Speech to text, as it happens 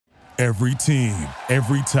Every team,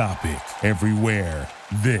 every topic, everywhere.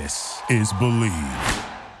 This is Believe.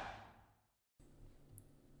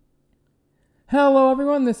 Hello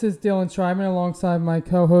everyone, this is Dylan Schreiman alongside my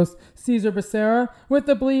co-host Cesar Becerra with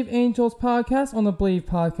the Believe Angels podcast on the Believe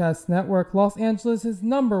Podcast Network, Los Angeles'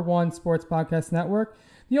 #1 sports podcast network,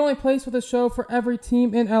 the only place with a show for every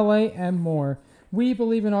team in LA and more. We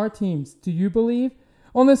believe in our teams. Do you believe?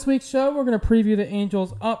 On this week's show, we're going to preview the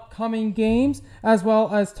Angels' upcoming games as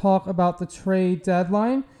well as talk about the trade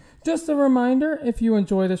deadline. Just a reminder, if you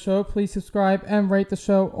enjoy the show, please subscribe and rate the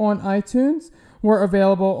show on iTunes. We're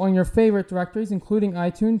available on your favorite directories, including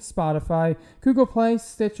iTunes, Spotify, Google Play,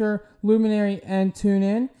 Stitcher, Luminary, and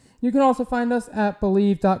TuneIn. You can also find us at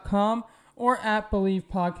Believe.com or at Believe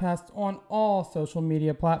Podcast on all social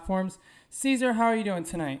media platforms. Caesar, how are you doing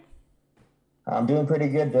tonight? I'm doing pretty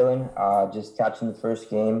good, Dylan. Just catching the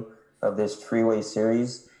first game of this three-way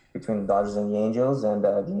series between the Dodgers and the Angels, and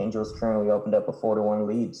the Angels currently opened up a 4-1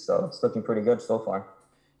 lead, so it's looking pretty good so far.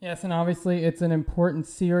 Yes, and obviously it's an important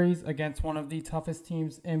series against one of the toughest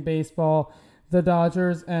teams in baseball, the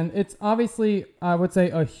Dodgers. And it's obviously, I would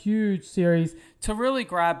say, a huge series to really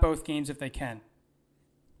grab both games if they can.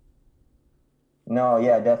 No,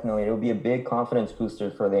 yeah, definitely. It'll be a big confidence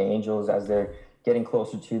booster for the Angels as they're getting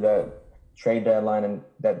closer to the trade deadline, and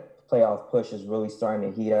that playoff push is really starting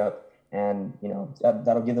to heat up. And, you know,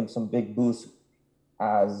 that'll give them some big boost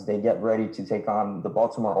as they get ready to take on the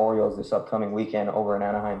Baltimore Orioles this upcoming weekend over in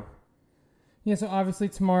Anaheim. Yeah, so obviously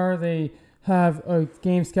tomorrow they have a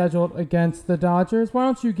game scheduled against the Dodgers. Why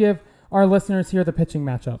don't you give our listeners here the pitching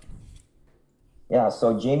matchup? Yeah,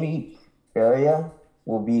 so Jamie Barria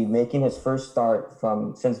will be making his first start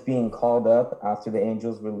since being called up after the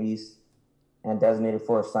Angels released and designated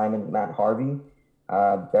for assignment Matt Harvey.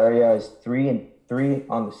 Barria is 3-3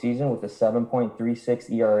 on the season with a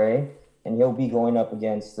 7.36 ERA. And he'll be going up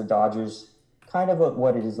against the Dodgers, kind of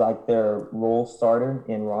what is like their role starter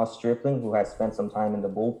in Ross Stripling, who has spent some time in the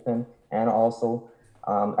bullpen and also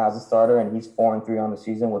as a starter. And he's 4-3 on the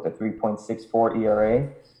season with a 3.64 ERA.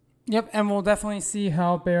 Yep, and we'll definitely see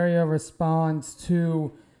how Barria responds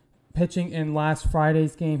to pitching in last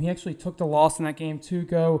Friday's game. He actually took the loss in that game to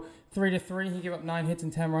go 3-3. He gave up 9 hits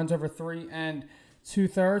and 10 runs over 3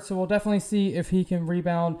 2/3. So we'll definitely see if he can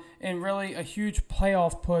rebound in really a huge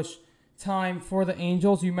playoff push time for the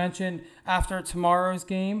Angels. You mentioned after tomorrow's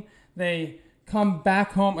game, they come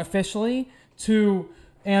back home officially to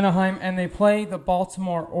Anaheim and they play the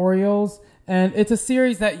Baltimore Orioles. And it's a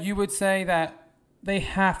series that you would say that they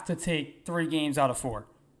have to take 3 games out of 4.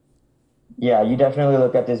 Yeah, you definitely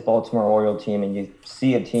look at this Baltimore Orioles team and you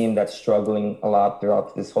see a team that's struggling a lot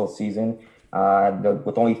throughout this whole season.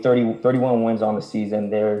 With only 31 wins on the season,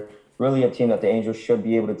 they're really a team that the Angels should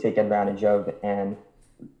be able to take advantage of and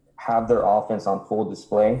have their offense on full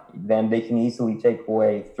display. Then they can easily take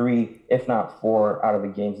away 3, if not 4, out of the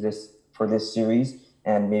games for this series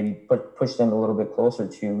and maybe push them a little bit closer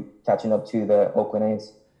to catching up to the Oakland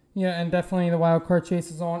A's. Yeah, and definitely the wild card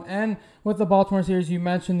chase is on. And with the Baltimore series, you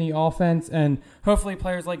mentioned the offense and hopefully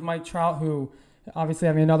players like Mike Trout, who obviously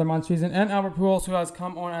having another month season, and Albert Pujols, who has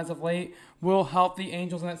come on as of late, will help the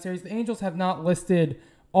Angels in that series. The Angels have not listed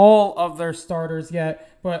all of their starters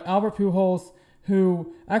yet, but Albert Pujols,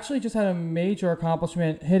 who actually just had a major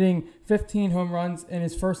accomplishment, hitting 15 home runs in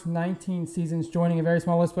his first 19 seasons, joining a very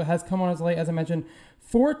small list, but has come on as late, as I mentioned,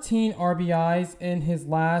 14 RBIs in his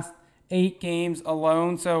last 8 games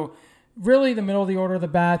alone. So really the middle of the order of the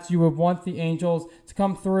bats, you would want the Angels to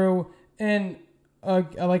come through and,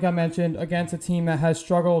 like I mentioned, against a team that has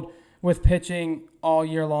struggled with pitching all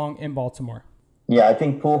year long in Baltimore. Yeah, I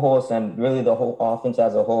think Pujols and really the whole offense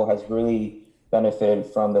as a whole has really benefited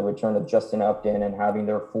from the return of Justin Upton and having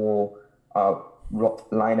their full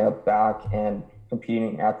lineup back and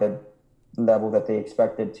competing at the level that they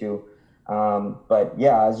expected to. But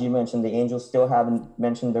yeah, as you mentioned, the Angels still haven't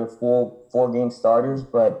mentioned their full 4-game starters,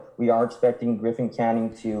 but we are expecting Griffin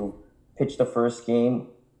Canning to pitch the first game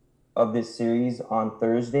of this series on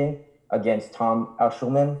Thursday against Tom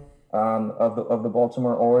Eshelman of the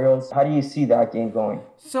Baltimore Orioles. How do you see that game going?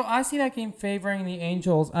 So I see that game favoring the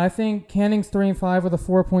Angels. I think Canning's 3-5 with a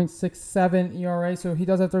 4.67 ERA, so he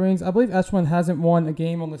does have 3 rings. I believe Eshelman hasn't won a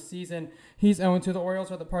game on the season. He's 0-2. The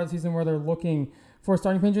Orioles are at the part of the season where they're looking for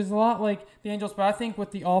starting pitchers, a lot like the Angels. But I think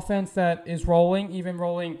with the offense that is rolling, even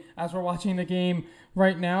rolling as we're watching the game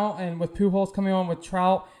right now, and with Pujols coming on, with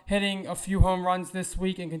Trout hitting a few home runs this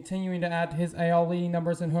week and continuing to add his AL leading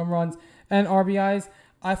numbers in home runs and RBIs,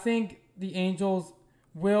 I think the Angels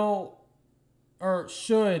will or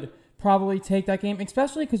should probably take that game,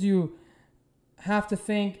 especially because you have to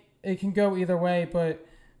think it can go either way. But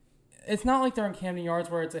it's not like they're in Camden Yards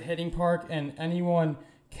where it's a hitting park and anyone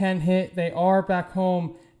can hit. They are back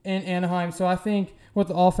home in Anaheim. So I think with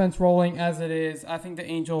the offense rolling as it is, I think the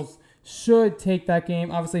Angels should take that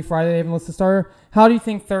game. Obviously, Friday they haven't listed a starter. How do you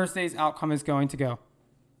think Thursday's outcome is going to go?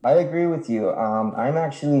 I agree with you. I'm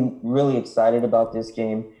actually really excited about this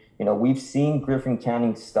game. We've seen Griffin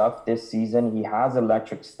Canning's stuff this season. He has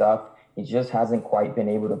electric stuff. He just hasn't quite been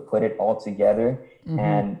able to put it all together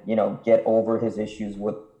and, get over his issues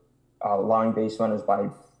with allowing base runners by,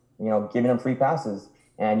 giving them free passes.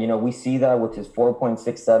 And, we see that with his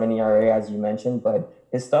 4.67 ERA, as you mentioned, but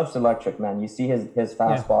his stuff's electric, man. You see his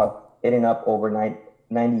fastball hitting up over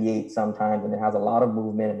 98 sometimes, and it has a lot of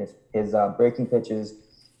movement, and his breaking pitches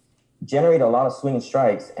generate a lot of swinging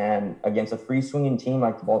strikes. And against a free swinging team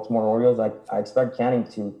like the Baltimore Orioles, I expect Canning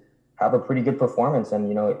to have a pretty good performance.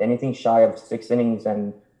 And, anything shy of 6 innings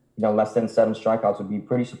and, less than 7 strikeouts would be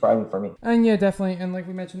pretty surprising for me. And yeah, definitely. And like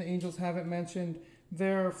we mentioned, the Angels haven't mentioned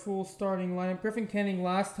their full starting lineup. Griffin Canning,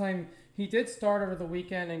 last time he did start over the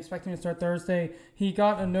weekend and expecting to start Thursday, he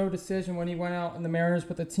got a no decision when he went out in the Mariners,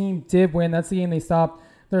 but the team did win. That's the game they stopped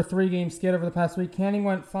their 3-game skid over the past week. Canning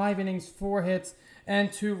went 5 innings, 4 hits,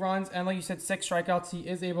 and 2 runs, and like you said, 6 strikeouts. He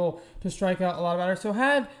is able to strike out a lot of batters. So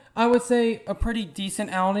had, I would say, a pretty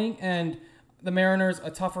decent outing, and the Mariners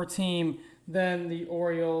a tougher team than the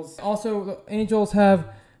Orioles. Also, the Angels have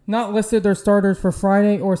not listed their starters for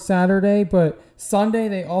Friday or Saturday, but Sunday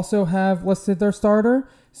they also have listed their starter.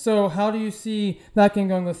 So how do you see that game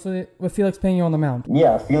going with Felix Pena on the mound?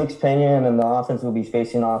 Yeah, Felix Pena and the offense will be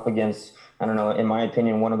facing off against, I don't know, in my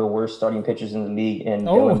opinion, one of the worst starting pitchers in the league in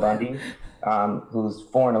Dylan Bundy. Who's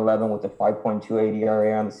 4-11 with a 5.28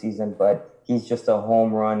 ERA on the season, but he's just a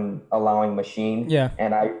home run allowing machine. Yeah.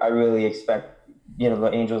 And I really expect,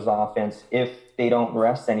 the Angels offense, if they don't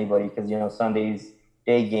rest anybody, because, Sundays,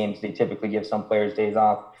 day games, they typically give some players days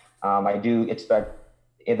off. I do expect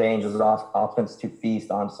the Angels offense to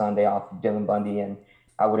feast on Sunday off of Dylan Bundy, and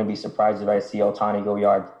I wouldn't be surprised if I see Ohtani go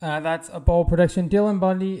yard. That's a bold prediction. Dylan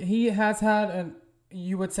Bundy, he has had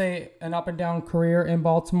you would say an up and down career in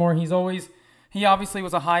Baltimore. He obviously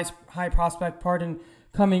was a high prospect,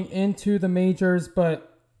 coming into the majors,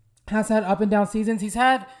 but has had up and down seasons. He's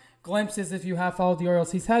had glimpses, if you have followed the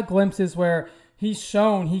Orioles, he's had glimpses where he's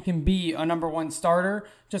shown he can be a number 1 starter,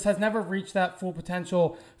 just has never reached that full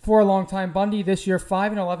potential for a long time. Bundy this year,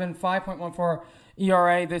 5-11, 5.14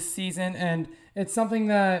 ERA this season, and it's something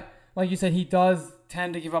that, like you said, he does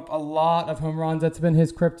tend to give up a lot of home runs. That's been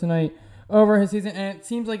his kryptonite over his season, and it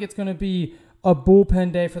seems like it's going to be a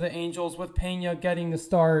bullpen day for the Angels with Pena getting the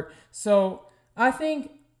start. So I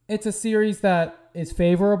think it's a series that is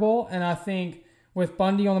favorable, and I think with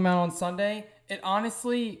Bundy on the mound on Sunday, it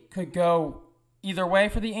honestly could go either way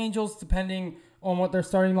for the Angels depending on what their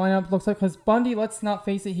starting lineup looks like, because Bundy, let's not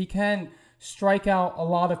face it, he can strike out a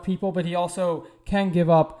lot of people, but he also can give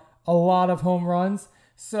up a lot of home runs.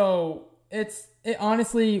 So it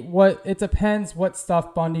depends what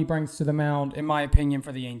stuff Bundy brings to the mound, in my opinion,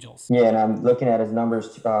 for the Angels. Yeah, and I'm looking at his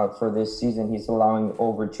numbers for this season. He's allowing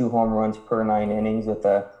over 2 home runs per 9 innings with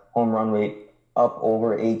a home run rate up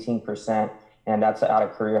over 18%, and that's at a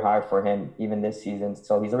career high for him even this season.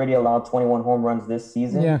 So he's already allowed 21 home runs this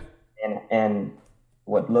season. Yeah. And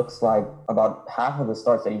what looks like about half of the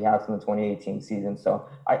starts that he had from the 2018 season. So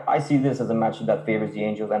I see this as a matchup that favors the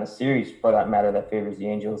Angels, and a series, for that matter, that favors the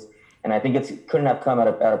Angels. And I think it couldn't have come at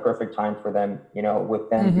a perfect time for them, with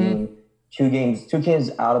them being two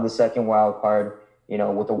games out of the second wild card,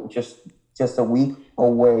 with just a week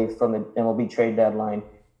away from the MLB trade deadline.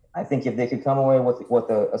 I think if they could come away with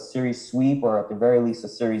a series sweep, or at the very least a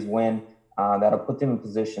series win, that'll put them in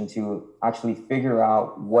position to actually figure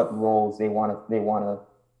out what roles they want to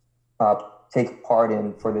take part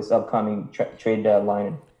in for this upcoming trade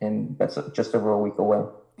deadline, and that's just over a week away.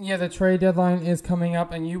 Yeah, the trade deadline is coming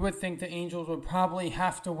up, and you would think the Angels would probably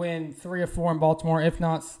have to win 3 or 4 in Baltimore, if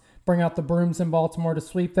not bring out the brooms in Baltimore to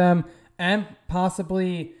sweep them, and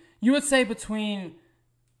possibly, you would say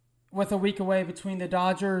with a week away between the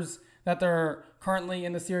Dodgers that they're currently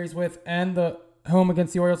in the series with and the home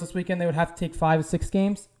against the Orioles this weekend, they would have to take 5 or 6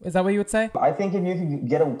 games. Is that what you would say? I think if you could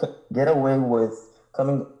get away with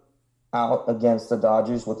coming out against the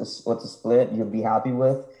Dodgers with the split, you'd be happy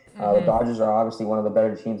with. The Dodgers are obviously one of the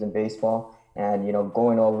better teams in baseball, and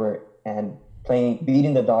going over and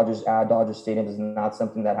beating the Dodgers at Dodger Stadium is not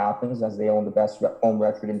something that happens, as they own the best home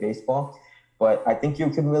record in baseball. But I think you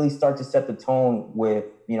could really start to set the tone with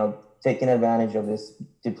taking advantage of this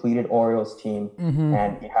depleted Orioles team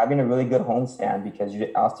and having a really good homestand, because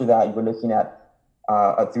after that you're looking at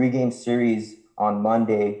a 3-game series on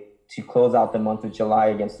Monday to close out the month of July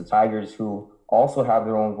against the Tigers, who also have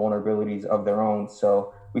their own vulnerabilities of their own.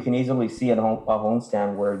 So we can easily see a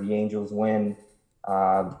homestand where the Angels win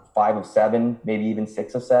 5 of 7, maybe even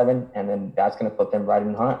 6 of 7, and then that's going to put them right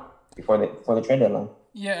in the hunt before the trade deadline.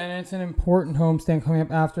 Yeah, and it's an important homestand coming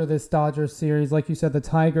up after this Dodgers series. Like you said, the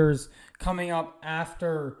Tigers coming up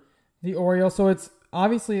after the Orioles. So it's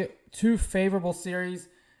obviously 2 favorable series,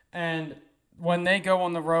 and when they go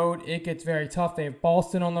on the road, it gets very tough. They have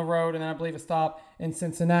Boston on the road, and then I believe a stop in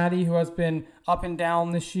Cincinnati, who has been up and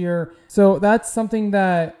down this year. So that's something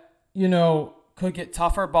that, could get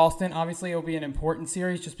tougher. Boston, obviously, it will be an important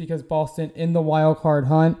series just because Boston in the wild card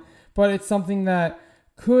hunt, but it's something that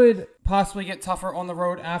could possibly get tougher on the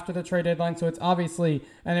road after the trade deadline. So it's obviously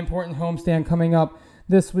an important homestand coming up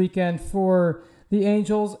this weekend for the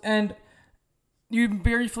Angels. And you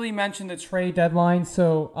briefly mentioned the trade deadline,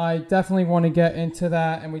 so I definitely want to get into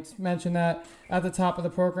that, and we mentioned that at the top of the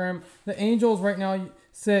program. The Angels right now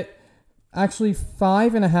sit actually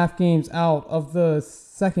 5.5 games out of the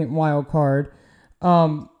second wild card.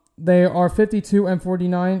 They are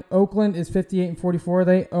 52-49. Oakland is 58-44.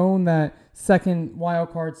 They own that second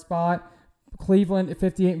wild card spot. Cleveland at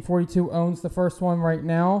 58-42 owns the first one right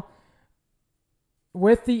now.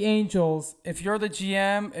 With the Angels, if you're the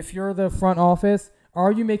GM, if you're the front office,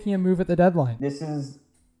 are you making a move at the deadline? This is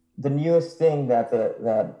the newest thing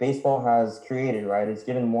that baseball has created, right? It's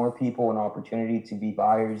given more people an opportunity to be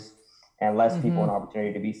buyers and less people an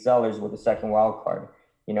opportunity to be sellers with the second wild card.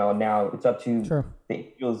 Now it's up to the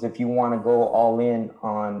Angels if you want to go all in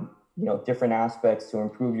on, different aspects to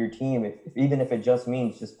improve your team, even if it just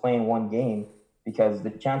means just playing one game, because the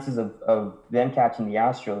chances of them catching the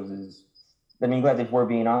Astros is, glad if we're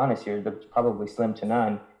being honest here, they're probably slim to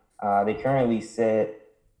none. They currently sit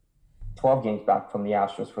 12 games back from the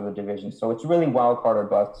Astros for the division. So it's really wild card or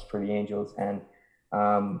bust for the Angels. And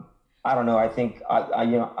I don't know. I think,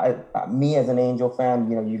 me as an Angel fan,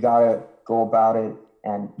 you got to go about it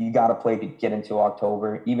and you got to play to get into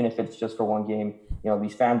October, even if it's just for one game.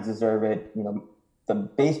 These fans deserve it. The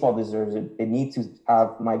baseball deserves it. They need to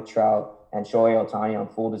have Mike Trout and Shohei Ohtani on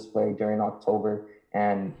full display during October.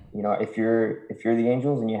 And, if you're the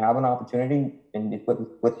Angels and you have an opportunity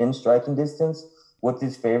within striking distance with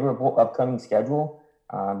this favorable upcoming schedule,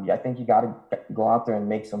 I think you got to go out there and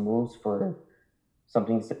make some moves for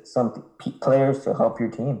some players to help your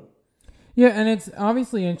team. Yeah, and it's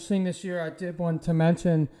obviously interesting this year. I did want to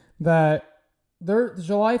mention that the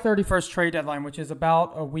July 31st trade deadline, which is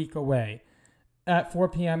about a week away at 4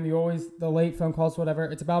 p.m., the late phone calls, whatever,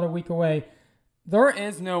 it's about a week away. There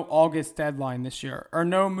is no August deadline this year, or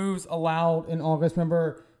no moves allowed in August.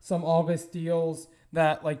 Remember some August deals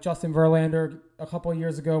that, like Justin Verlander a couple of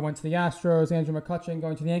years ago went to the Astros, Andrew McCutchen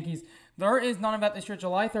going to the Yankees. There is none of that this year.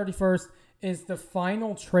 July 31st is the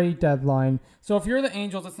final trade deadline. So if you're the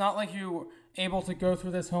Angels, it's not like you're able to go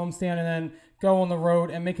through this homestand and then go on the road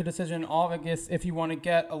and make a decision in August if you want to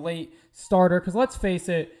get a late starter. Because let's face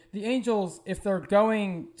it, the Angels, if they're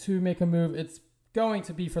going to make a move, it's going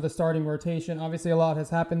to be for the starting rotation. Obviously, a lot has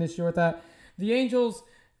happened this year with that. The Angels,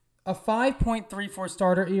 a 5.34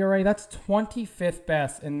 starter ERA, that's 25th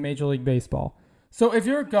best in Major League Baseball. So if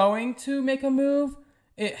you're going to make a move,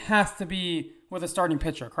 it has to be with a starting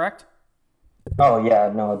pitcher, correct? Oh,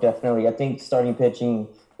 yeah, no, definitely. I think starting pitching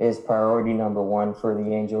is priority number one for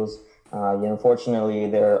the Angels. Unfortunately,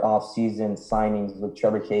 their off-season signings with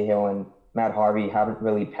Trevor Cahill and Matt Harvey haven't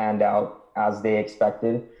really panned out as they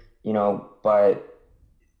expected. But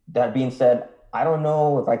that being said, I don't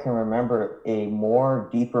know if I can remember a more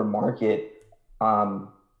deeper market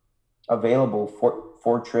available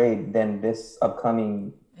for trade than this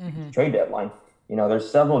upcoming trade deadline.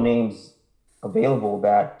 There's several names available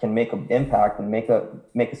that can make an impact and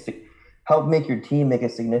help make your team make a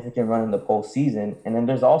significant run in the postseason. And then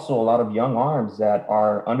there's also a lot of young arms that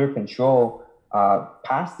are under control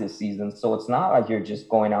past this season. So it's not like you're just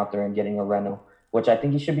going out there and getting a rental, which I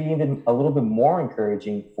think it should be even a little bit more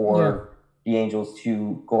encouraging for the Angels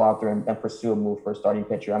to go out there and pursue a move for a starting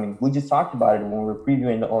pitcher. I mean, we just talked about it when we were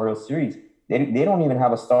previewing the Orioles series. They don't even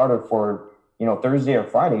have a starter for, Thursday or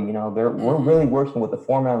Friday. We're really working with a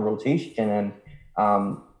 4-man rotation, and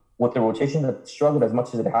with the rotation that struggled as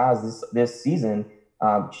much as it has this season,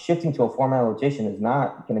 shifting to a 4-man rotation is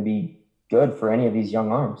not going to be good for any of these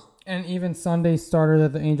young arms. And even Sunday's starter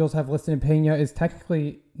that the Angels have listed in Pena is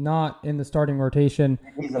technically not in the starting rotation.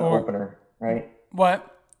 He's an opener, right? What?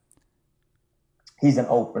 He's an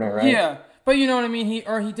opener, right? Yeah, but you know what I mean? He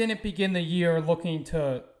didn't begin the year looking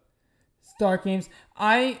to start games.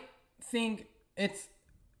 I think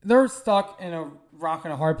they're stuck in a rock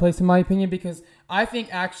and a hard place, in my opinion, because I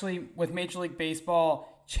think actually with Major League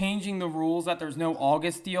Baseball changing the rules that there's no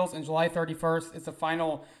August deals and July 31st is the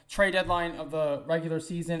final trade deadline of the regular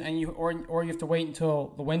season, and you have to wait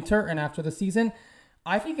until the winter and after the season.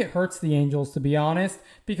 I think it hurts the Angels, to be honest,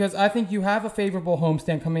 because I think you have a favorable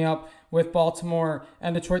homestand coming up with Baltimore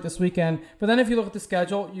and Detroit this weekend. But then if you look at the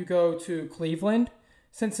schedule, you go to Cleveland,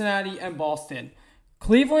 Cincinnati, and Boston.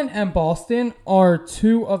 Cleveland and Boston are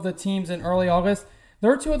two of the teams in early August.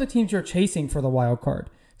 They're two of the teams you're chasing for the wild card.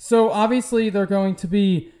 So obviously they're going to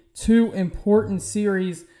be two important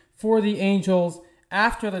series for the Angels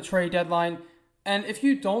after the trade deadline. And if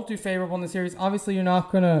you don't do favorable in the series, obviously you're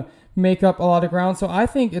not going to make up a lot of ground. So I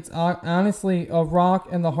think it's honestly a rock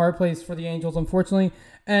and the hard place for the Angels, unfortunately.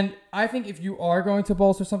 And I think if you are going to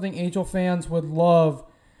bolster something, Angel fans would love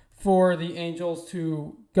for the Angels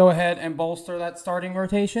to go ahead and bolster that starting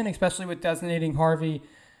rotation, especially with designating Harvey.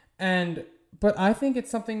 But I think it's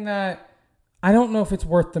something that I don't know if it's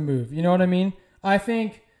worth the move. You know what I mean? I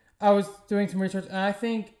think I was doing some research, and I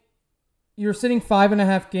think you're sitting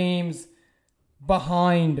 5.5 games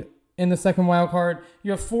behind in the second wild card.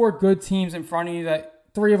 You have 4 good teams in front of you that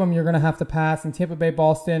 3 of them you're going to have to pass in Tampa Bay,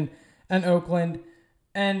 Boston, and Oakland.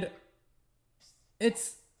 And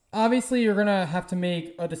it's obviously you're going to have to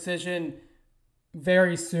make a decision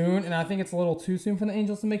very soon. And I think it's a little too soon for the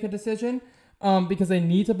Angels to make a decision because they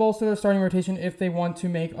need to bolster their starting rotation if they want to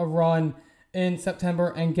make a run in September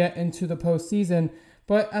and get into the postseason.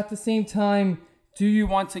 But at the same time, do you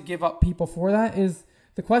want to give up people for that is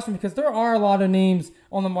the question, because there are a lot of names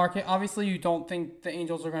on the market. Obviously, you don't think the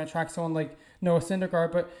Angels are going to attract someone like Noah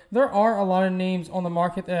Syndergaard, but there are a lot of names on the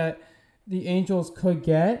market that the Angels could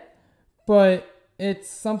get. But it's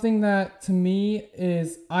something that, to me,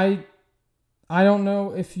 is I don't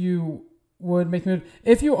know if you would make the move.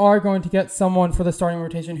 If you are going to get someone for the starting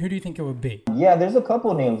rotation, who do you think it would be? Yeah, there's a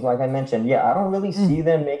couple names, like I mentioned. Yeah, I don't really see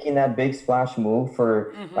them making that big splash move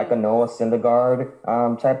for like a Noah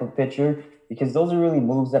Syndergaard type of pitcher, because those are really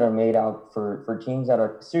moves that are made out for teams that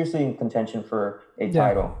are seriously in contention for a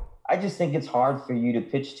title. I just think it's hard for you to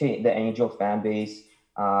pitch to the Angel fan base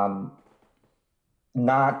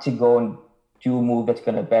not to go and do a move that's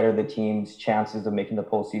going to better the team's chances of making the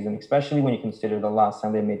postseason, especially when you consider the last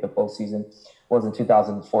time they made the postseason was in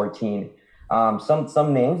 2014.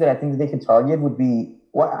 Some names that I think that they could target would be,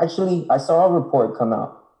 well, actually, I saw a report come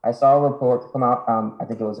out. I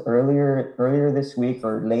think it was earlier this week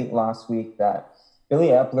or late last week, that Billy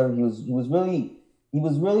Epler, he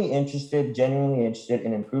was really interested, genuinely interested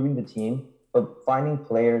in improving the team, but finding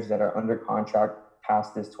players that are under contract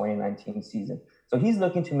past this 2019 season. So he's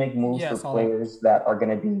looking to make moves for players that are going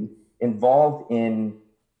to be involved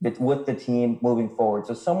with the team moving forward.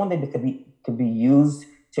 So someone that could be used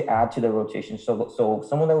to add to the rotation. So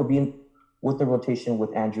someone that would be with the rotation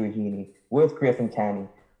with Andrew Heaney, with Griffin Canning,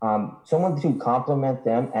 someone to complement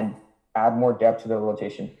them and add more depth to the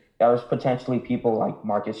rotation. There's potentially people like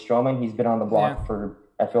Marcus Stroman. He's been on the block for,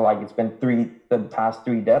 I feel like it's been the past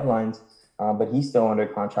 3 deadlines, but he's still under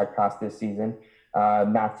contract past this season.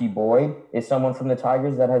 Matthew Boyd is someone from the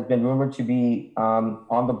Tigers that has been rumored to be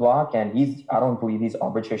on the block, and I don't believe he's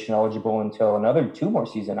arbitration eligible until another 2 more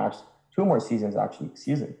seasons.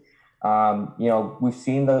 Excuse me. We've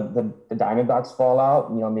seen the Diamondbacks fall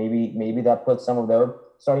out. Maybe that puts some of their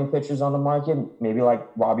starting pitchers on the market. Maybe like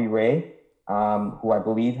Robbie Ray, who I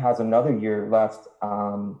believe has another year left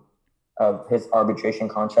of his arbitration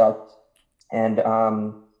contract, and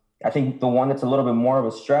I think the one that's a little bit more of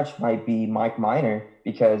a stretch might be Mike Minor,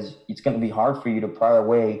 because it's going to be hard for you to pry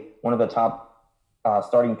away one of the top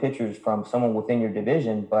starting pitchers from someone within your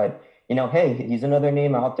division. But, hey, he's another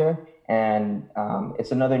name out there, and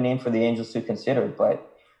it's another name for the Angels to consider. But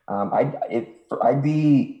I'd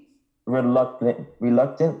be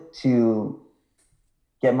reluctant to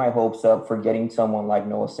get my hopes up for getting someone like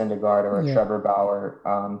Noah Syndergaard or a Trevor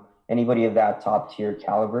Bauer, anybody of that top tier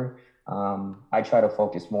caliber. I try to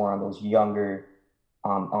focus more on those younger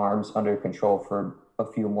arms under control for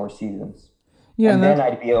a few more seasons. Yeah, and then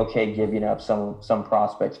I'd be okay giving up some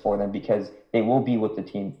prospects for them, because they will be with the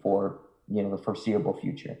team for the foreseeable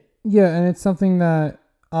future. Yeah, and it's something that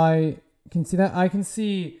I can see. That I can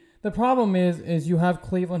see the problem is you have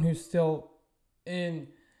Cleveland, who's still in.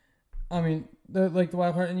 I mean, the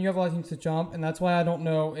wild card, and you have a lot of teams to jump, and that's why I don't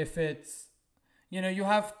know if it's. You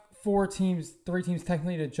have 3 teams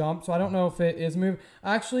technically to jump, so I don't know if it is a move.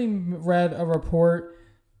 I actually read a report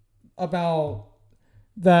about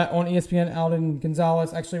that on ESPN. Alden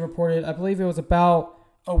Gonzalez actually reported, I believe it was about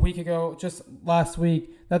a week ago, just last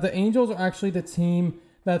week, that the Angels are actually the team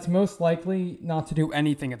that's most likely not to do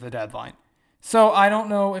anything at the deadline. So I don't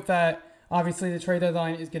know if that, obviously the trade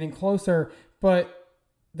deadline is getting closer, but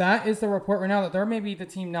that is the report right now, that they're maybe the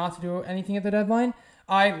team not to do anything at the deadline.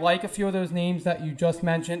 I like a few of those names that you just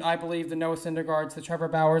mentioned. I believe the Noah Syndergaards, the Trevor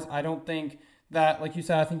Bauers. I don't think that, like you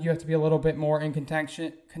said, I think you have to be a little bit more in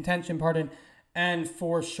contention, and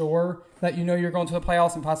for sure that you're going to the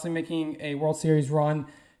playoffs and possibly making a World Series run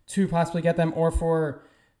to possibly get them, or for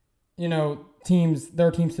their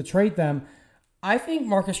teams to trade them. I think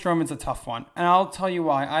Marcus Stroman's a tough one, and I'll tell you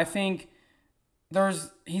why. I think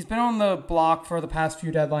he's been on the block for the past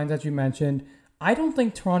few deadlines, as you mentioned. I don't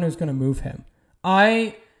think Toronto's going to move him.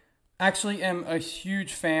 I actually am a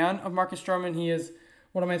huge fan of Marcus Stroman. He is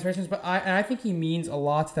one of my inspirations, but I think he means a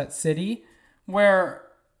lot to that city, where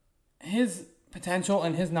his potential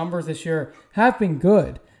and his numbers this year have been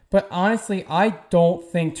good. But honestly, I don't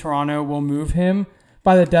think Toronto will move him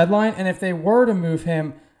by the deadline. And if they were to move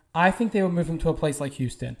him, I think they would move him to a place like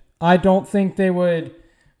Houston. I don't think they would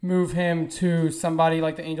move him to somebody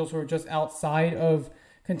like the Angels, who are just outside of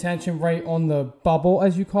contention, right on the bubble,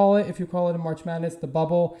 as you call it. If you call it a March Madness, the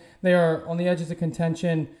bubble. They are on the edges of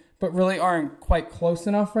contention, but really aren't quite close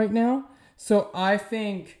enough right now. So I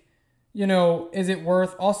think, is it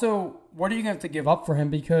worth... Also, what are you going to have to give up for him?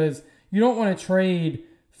 Because you don't want to trade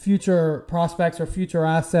future prospects or future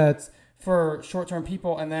assets for short-term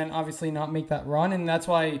people and then obviously not make that run. And that's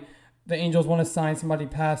why the Angels want to sign somebody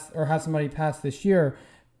past, or have somebody past this year.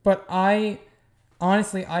 But I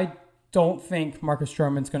don't think Marcus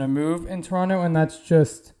Stroman's going to move in Toronto, and that's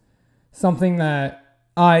just something that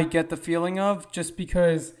I get the feeling of, just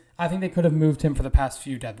because I think they could have moved him for the past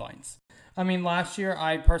few deadlines. I mean, last year,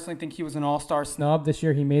 I personally think he was an all-star snub. This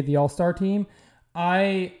year, he made the all-star team.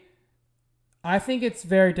 I think it's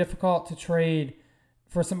very difficult to trade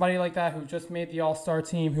for somebody like that who just made the all-star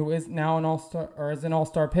team, who is now an all-star, or is an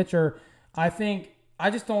all-star pitcher. I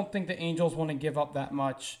just don't think the Angels want to give up that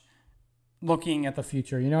much looking at the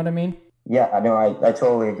future. You know what I mean? Yeah, I know. I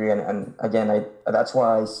totally agree. And again, that's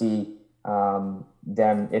why I see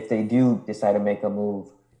them, if they do decide to make a move,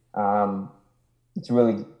 it's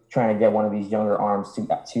really trying to get one of these younger arms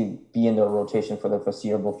to be in their rotation for the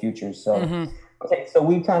foreseeable future. So, Okay, so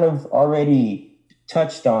we kind of already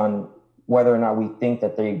touched on whether or not we think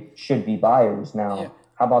that they should be buyers. Now,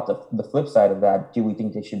 How about the flip side of that? Do we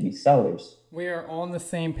think they should be sellers? We are on the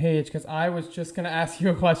same page, because I was just going to ask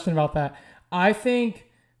you a question about that. I think,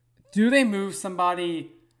 do they move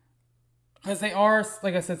somebody, because they are,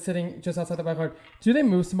 like I said, sitting just outside the backyard, do they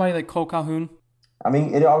move somebody like Cole Calhoun? I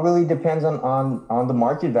mean, it all really depends on the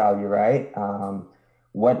market value, right?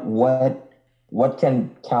 What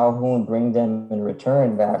can Calhoun bring them in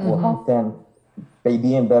return that will help them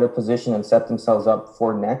be in better position and set themselves up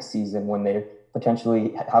for next season, when they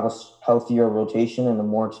potentially have a healthier rotation and a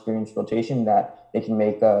more experienced rotation, that they can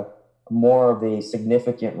make more of a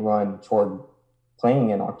significant run toward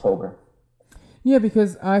playing in October. Yeah,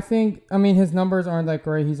 because his numbers aren't that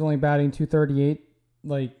great. He's only batting .238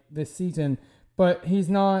 this season, but he's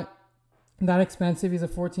not that expensive. He's a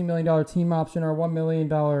 $14 million team option, or a $1 million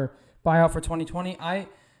buyout for 2020.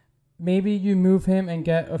 Maybe you move him and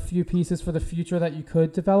get a few pieces for the future that you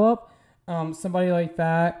could develop. Somebody like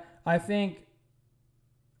that.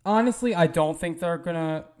 Honestly, I don't think they're going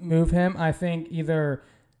to move him. I think either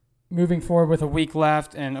moving forward with a week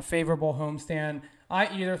left and a favorable homestand, I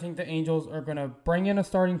either think the Angels are going to bring in a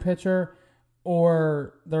starting pitcher,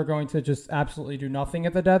 or they're going to just absolutely do nothing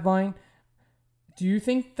at the deadline. Do you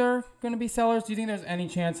think they're going to be sellers? Do you think there's any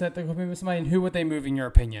chance that they're going to move somebody, and who would they move in your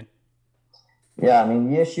opinion? Yeah, I mean,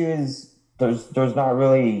 the issue is there's not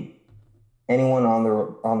really anyone on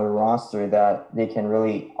the roster that they can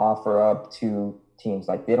really offer up to teams.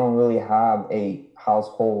 Like, they don't really have a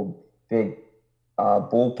household big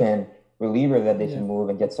bullpen reliever that they can move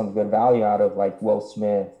and get some good value out of, like Will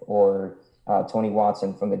Smith or Tony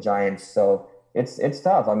Watson from the Giants. So it's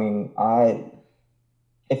tough. I mean,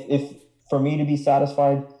 if for me to be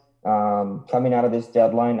satisfied coming out of this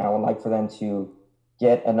deadline, I would like for them to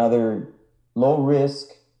get another low risk,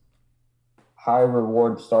 high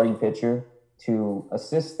reward starting pitcher to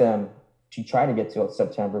assist them to try to get to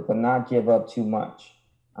September, but not give up too much.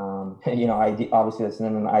 Obviously that's in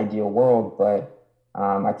an ideal world, but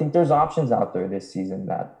I think there's options out there this season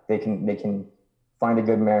that they can find a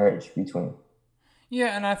good marriage between.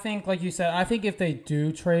 Yeah, and I think, like you said, I think if they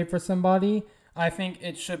do trade for somebody, I think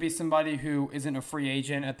it should be somebody who isn't a free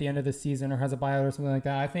agent at the end of the season or has a buyout or something like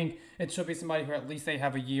that. I think it should be somebody who at least they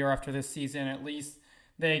have a year after this season. At least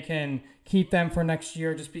they can keep them for next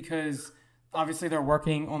year, just because obviously they're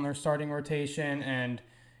working on their starting rotation, and,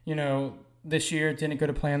 this year didn't go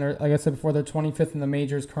to plan. They're, like I said before, they're 25th in the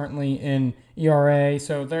majors currently in ERA.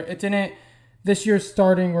 So it didn't this year's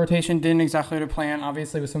starting rotation didn't exactly go to plan,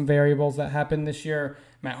 obviously with some variables that happened this year.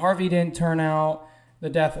 Matt Harvey didn't turn out. The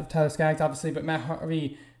death of Tyler Skaggs, obviously, but Matt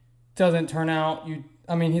Harvey doesn't turn out. He's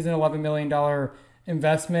an $11 million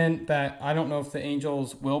investment that I don't know if the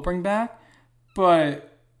Angels will bring back, but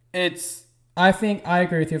I think I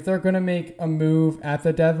agree with you. If they're going to make a move at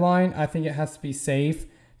the deadline, I think it has to be safe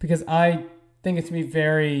because I think it's going to be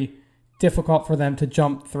very difficult for them to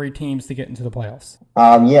jump 3 teams to get into the playoffs.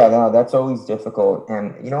 That's always difficult.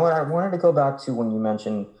 And you know what? I wanted to go back to when you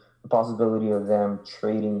mentioned the possibility of them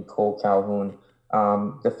trading Cole Calhoun.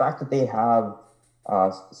 The fact that they have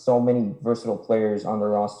so many versatile players on the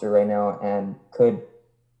roster right now and could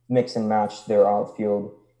mix and match their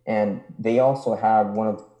outfield. And they also have one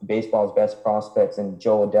of baseball's best prospects in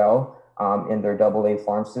Jo Adell in their AA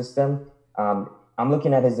farm system. I'm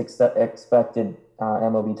looking at his expected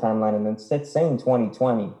MLB timeline, and it's saying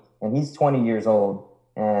 2020, and he's 20 years old.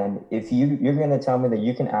 And if you're going to tell me that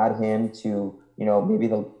you can add him to, maybe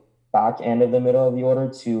the back end of the middle of the order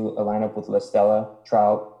to a lineup with La Stella,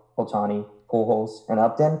 Trout, Ohtani, Pujols, and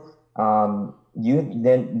Upton,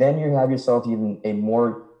 then you have yourself even a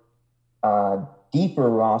more deeper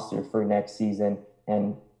roster for next season,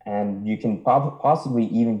 and you can possibly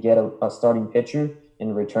even get a starting pitcher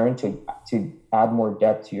in return to add more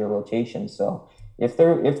depth to your rotation. So if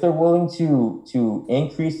they're willing to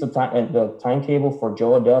increase the timetable for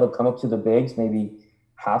Jo Adell to come up to the bigs maybe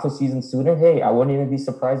half a season sooner, hey, I wouldn't even be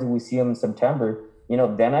surprised if we see him in September.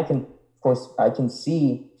 Then I can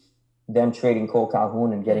see them trading Cole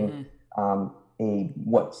Calhoun and getting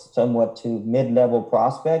somewhat to mid-level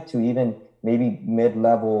prospect to even maybe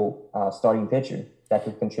mid-level starting pitcher that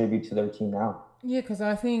could contribute to their team now. Yeah, because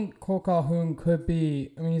I think Cole Calhoun could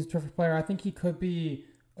be, he's a terrific player. I think he could be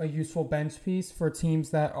a useful bench piece for teams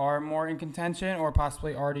that are more in contention or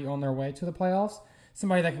possibly already on their way to the playoffs.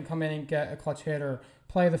 Somebody that can come in and get a clutch hit or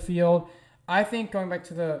play the field. I think, going back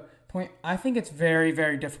to the point, I think it's very,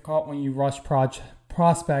 very difficult when you rush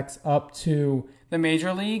prospects up to the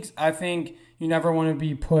major leagues. I think you never want to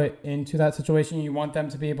be put into that situation. You want them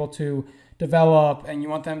to be able to develop, and you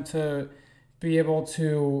want them to be able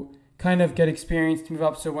to kind of get experience to move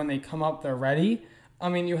up so when they come up, they're ready.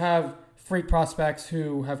 You have freak prospects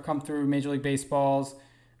who have come through Major League Baseballs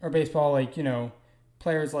or baseball,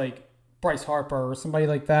 players like Bryce Harper or somebody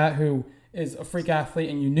like that who is a freak athlete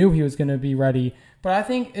and you knew he was going to be ready. But I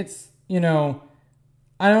think it's, I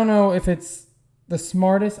don't know if it's the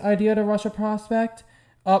smartest idea to rush a prospect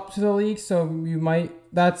up to the league. So I don't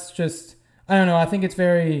know. I think it's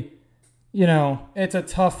very, it's a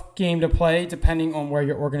tough game to play depending on where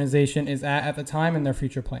your organization is at the time and their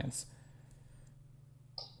future plans.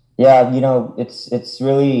 Yeah, it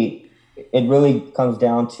really comes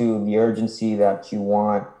down to the urgency that you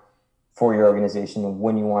want for your organization and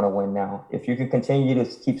when you want to win now. If you can continue to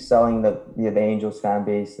keep selling the Angels fan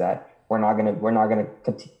base that we're not gonna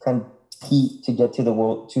compete to get to the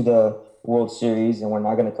World Series, and we're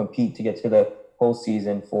not gonna compete to get to the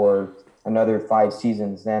postseason for another 5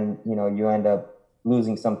 seasons, then you end up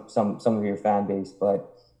losing some of your fan base. But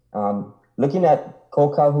looking at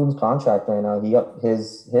Cole Calhoun's contract right now,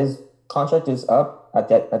 his contract is up at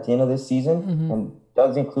the end of this season, and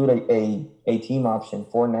does include a team option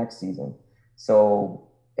for next season. So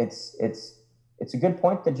it's a good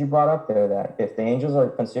point that you brought up there, that if the Angels are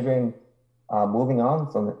considering moving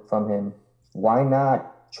on from him, why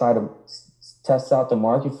not try to test out the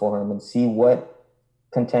market for him and see what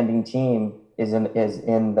contending team is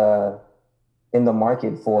in the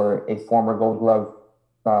market for a former Gold Glove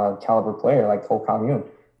caliber player like Cole Calhoun.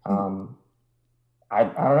 I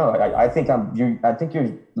don't know. I think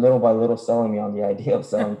you're little by little selling me on the idea of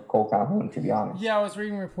selling Cole Calhoun, to be honest. Yeah, I was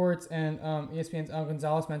reading reports, and ESPN's Al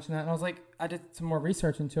Gonzalez mentioned that, and I was like, I did some more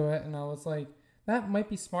research into it, and I was like, that might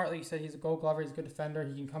be smart. Like you said, he's a Gold Glover, he's a good defender,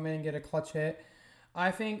 he can come in and get a clutch hit.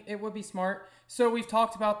 I think it would be smart. So we've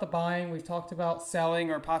talked about the buying, we've talked about selling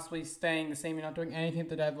or possibly staying the same and not doing anything at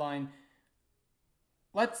the deadline.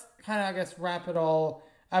 Let's kind of, wrap it all.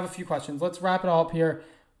 I have a few questions. Let's wrap it all up here.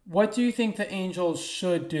 What do you think the Angels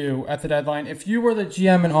should do at the deadline? If you were the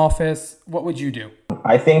GM in office, what would you do?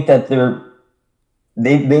 I think that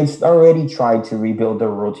they've already tried to rebuild their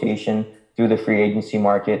rotation through the free agency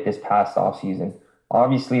market this past offseason.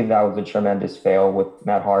 Obviously, that was a tremendous fail with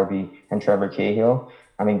Matt Harvey and Trevor Cahill.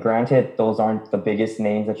 Granted, those aren't the biggest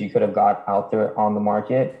names that you could have got out there on the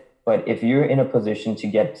market. But if you're in a position to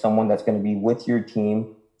get someone that's going to be with your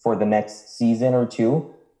team for the next season or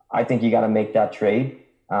two, I think you got to make that trade.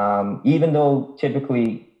 Even though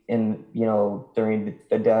typically during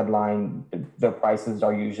the deadline, the prices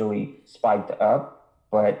are usually spiked up.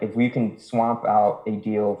 But if we can swap out a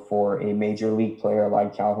deal for a major league player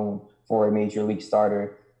like Calhoun for a major league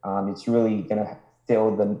starter, it's really going to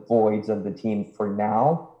fill the voids of the team for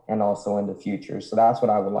now and also in the future. So that's what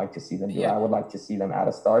I would like to see them do. Yeah. I would like to see them add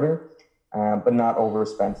a starter, but not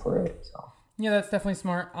overspend for it. So. Yeah, that's definitely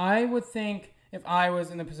smart. I would think if I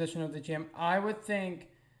was in the position of the GM, I would think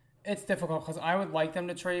it's difficult because I would like them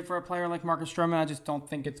to trade for a player like Marcus Stroman. I just don't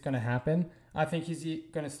think it's going to happen. I think he's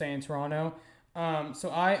going to stay in Toronto.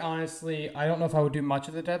 So I don't know if I would do much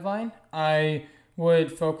of the deadline. I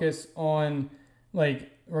would focus on the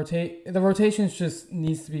rotations just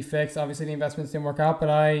needs to be fixed. Obviously the investments didn't work out, but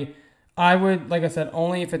I would, like I said,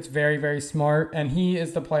 only if it's very, very smart, and he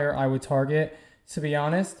is the player I would target, to be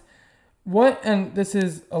honest. And this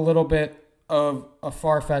is a little bit of a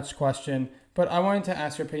far-fetched question, but I wanted to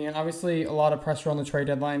ask your opinion. Obviously a lot of pressure on the trade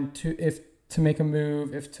deadline to make a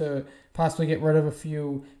move, if to possibly get rid of a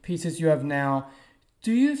few pieces you have now.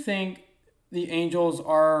 Do you think the Angels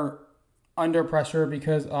are under pressure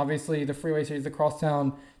because obviously the Freeway Series, the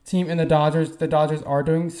Crosstown team, and the Dodgers are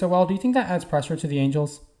doing so well? Do you think that adds pressure to the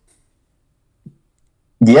Angels?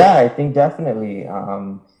 Yeah, I think definitely.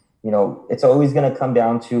 It's always going to come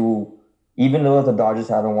down to, even though the Dodgers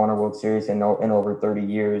haven't won a World Series in over 30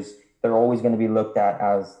 years, they're always going to be looked at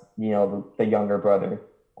as, the younger brother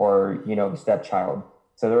or, the stepchild.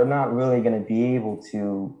 So they're not really going to be able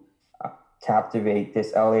to captivate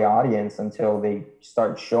this LA audience until they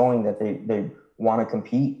start showing that they want to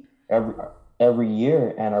compete every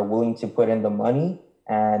year and are willing to put in the money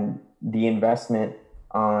and the investment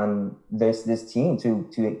on this team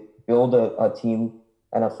to build a team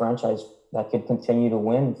and a franchise that could continue to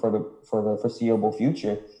win for the foreseeable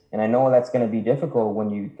future. And I know that's going to be difficult when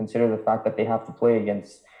you consider the fact that they have to play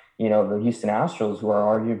against, the Houston Astros, who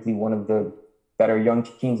are arguably one of the better young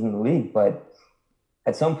teams in the league. But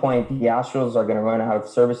at some point, the Astros are going to run out of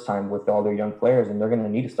service time with all their young players, and they're going to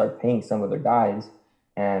need to start paying some of their guys.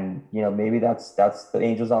 And, maybe that's the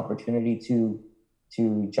Angels' opportunity to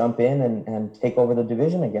jump in and take over the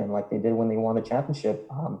division again, like they did when they won the championship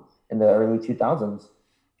in the early 2000s.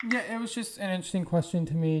 Yeah, it was just an interesting question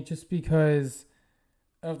to me just because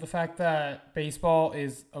of the fact that baseball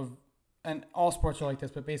is and all sports are like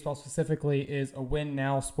this, but baseball specifically is a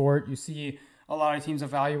win-now sport. You see a lot of teams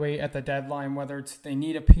evaluate at the deadline whether it's they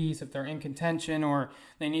need a piece, if they're in contention, or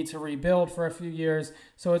they need to rebuild for a few years.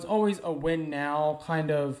 So it's always a win-now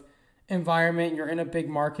kind of environment. You're in a big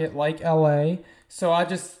market like LA. So I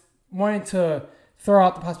just wanted to throw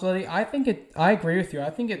out the possibility. I agree with you.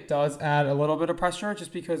 I think it does add a little bit of pressure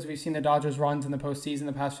just because we've seen the Dodgers runs in the postseason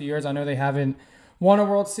the past few years. I know they haven't won a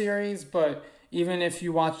World Series, but even if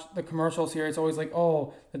you watch the commercials here, it's always like,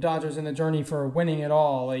 oh, the Dodgers in the journey for winning it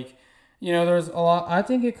all. Like, there's a lot. I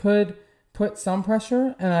think it could put some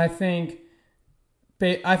pressure, and I think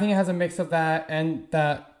it has a mix of that and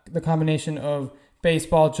that the combination of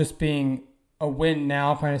baseball just being a win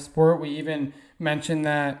now kind of sport. We even mentioned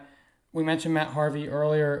Matt Harvey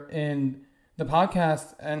earlier in the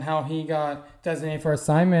podcast and how he got designated for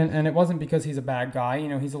assignment, and it wasn't because he's a bad guy.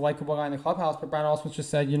 He's a likable guy in the clubhouse, but Brad Ausmus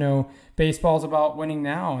just said, baseball's about winning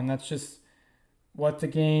now, and that's just what the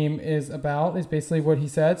game is about, is basically what he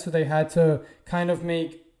said. So they had to kind of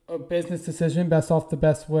make a business decision based off the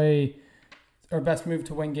best way or best move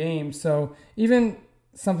to win games. So even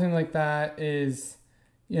something like that is,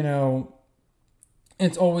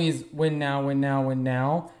 it's always win now, win now, win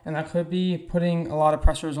now. And that could be putting a lot of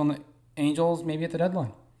pressures on the Angels maybe at the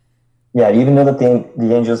deadline. Yeah, even though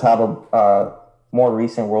the Angels have a more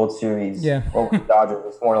recent World Series over the Dodgers,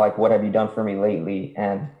 it's more like, what have you done for me lately?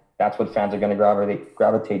 And that's what fans are going to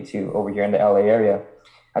gravitate to over here in the LA area.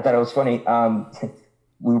 I thought it was funny.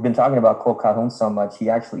 We've been talking about Cole Calhoun so much. He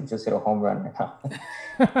actually just hit a home run right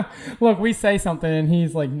now. Look, we say something and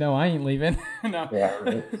he's like, no, I ain't leaving. No. Yeah.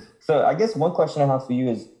 Right. So I guess one question I have for you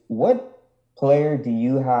is, what player do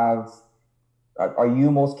you have? Are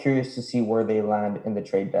you most curious to see where they land in the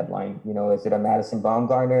trade deadline? Is it a Madison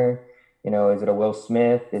Bumgarner? Is it a Will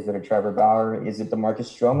Smith? Is it a Trevor Bauer? Is it the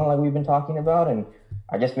Marcus Stroman like we've been talking about? And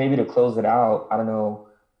I guess maybe to close it out, I don't know.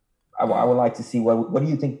 I would like to see what do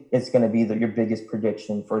you think is going to be your biggest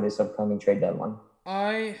prediction for this upcoming trade deadline?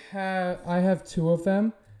 I have two of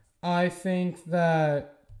them. I think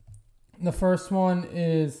that the first one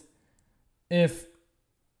is if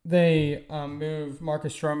they move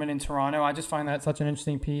Marcus Stroman in Toronto. I just find that such an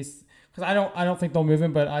interesting piece because I don't think they'll move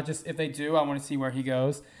him, but if they do, I want to see where he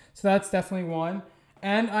goes. So that's definitely one.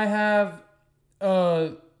 And I have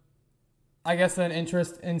I guess an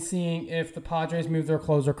interest in seeing if the Padres move their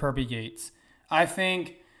closer Kirby Yates. I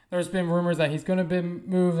think there's been rumors that he's going to be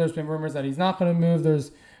moved. There's been rumors that he's not going to move. There's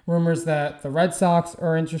rumors that the Red Sox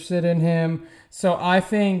are interested in him. So I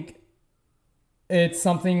think it's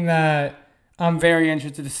something that I'm very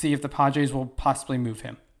interested to see if the Padres will possibly move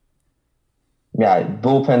him. Yeah,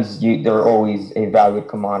 bullpens, they're always a valued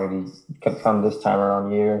commodity come this time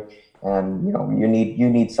around year. And, you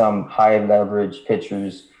need some high leverage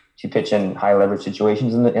pitchers to pitch in high leverage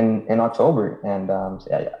situations in October. And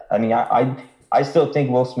I still think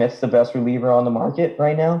Will Smith's the best reliever on the market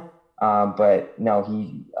right now. But no,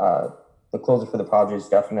 the closer for the Padres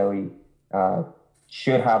definitely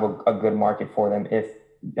should have a good market for them.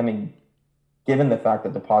 Given the fact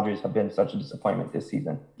that the Padres have been such a disappointment this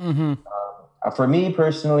season. Mm-hmm. For me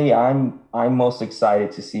personally, I'm most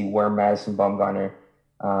excited to see where Madison Bumgarner,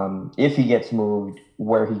 if he gets moved,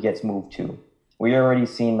 where he gets moved to. We already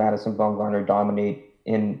seen Madison Bumgarner dominate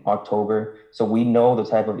in October, so we know the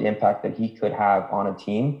type of impact that he could have on a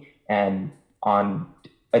team and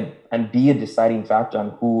be a deciding factor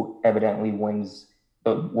on who evidently wins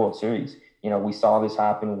the World Series. We saw this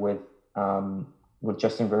happen with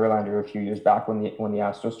Justin Verlander a few years back when the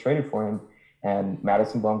Astros traded for him. And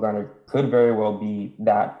Madison Bumgarner could very well be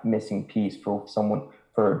that missing piece for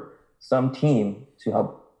some team to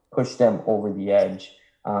help push them over the edge.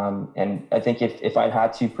 And I think if I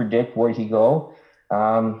had to predict where he go,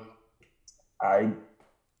 my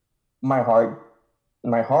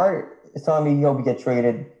heart is telling me he'll get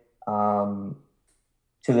traded to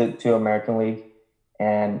American League.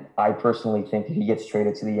 And I personally think that he gets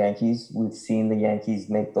traded to the Yankees. We've seen the Yankees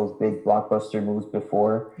make those big blockbuster moves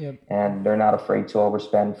before, yep. And they're not afraid to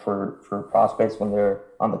overspend for prospects when they're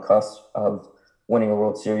on the cusp of winning a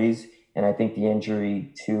World Series. And I think the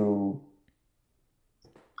injury to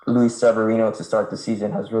Luis Severino to start the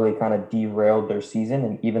season has really kind of derailed their season.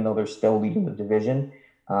 And even though they're still leading the division,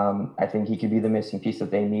 I think he could be the missing piece that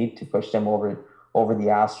they need to push them over the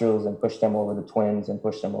Astros and push them over the Twins and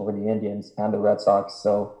push them over the Indians and the Red Sox.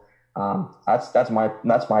 So that's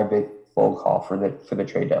my big phone call for the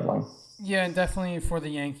trade deadline. Yeah, and definitely for the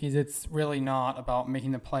Yankees, it's really not about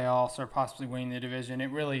making the playoffs or possibly winning the division.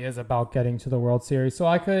 It really is about getting to the World Series. So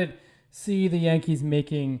I could see the Yankees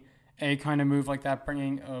making a kind of move like that,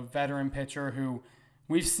 bringing a veteran pitcher who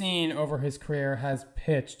we've seen over his career has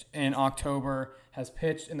pitched in October, has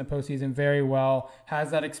pitched in the postseason very well,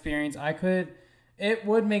 has that experience. It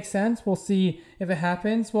would make sense. We'll see if it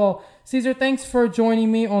happens. Well, Caesar, thanks for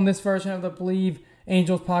joining me on this version of the Believe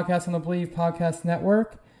Angels podcast on the Believe Podcast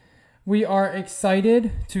Network. We are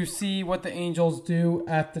excited to see what the Angels do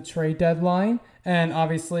at the trade deadline. And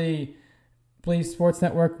obviously, Believe Sports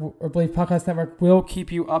Network or Believe Podcast Network will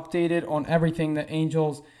keep you updated on everything the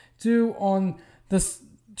Angels do on this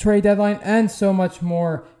trade deadline and so much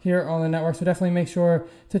more here on the network. So definitely make sure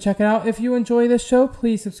to check it out. If you enjoy this show,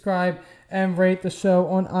 please subscribe and rate the show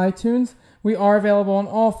on iTunes. We are available on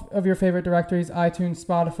all of your favorite directories: iTunes,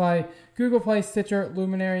 Spotify, Google Play, Stitcher,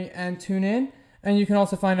 Luminary, and TuneIn. And you can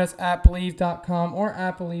also find us at Believe.com or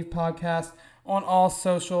at Believe Podcast on all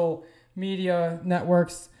social media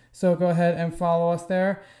networks. So go ahead and follow us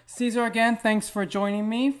there. Caesar, again, thanks for joining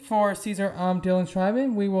me. For Caesar, I'm Dylan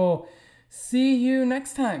Schreiben. We will see you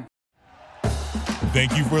next time.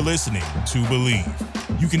 Thank you for listening to Believe.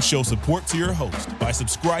 You can show support to your host by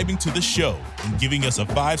subscribing to the show and giving us a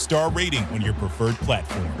 5-star rating on your preferred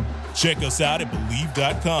platform. Check us out at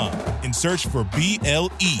Believe.com and search for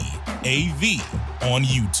BLEAV on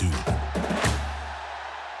YouTube.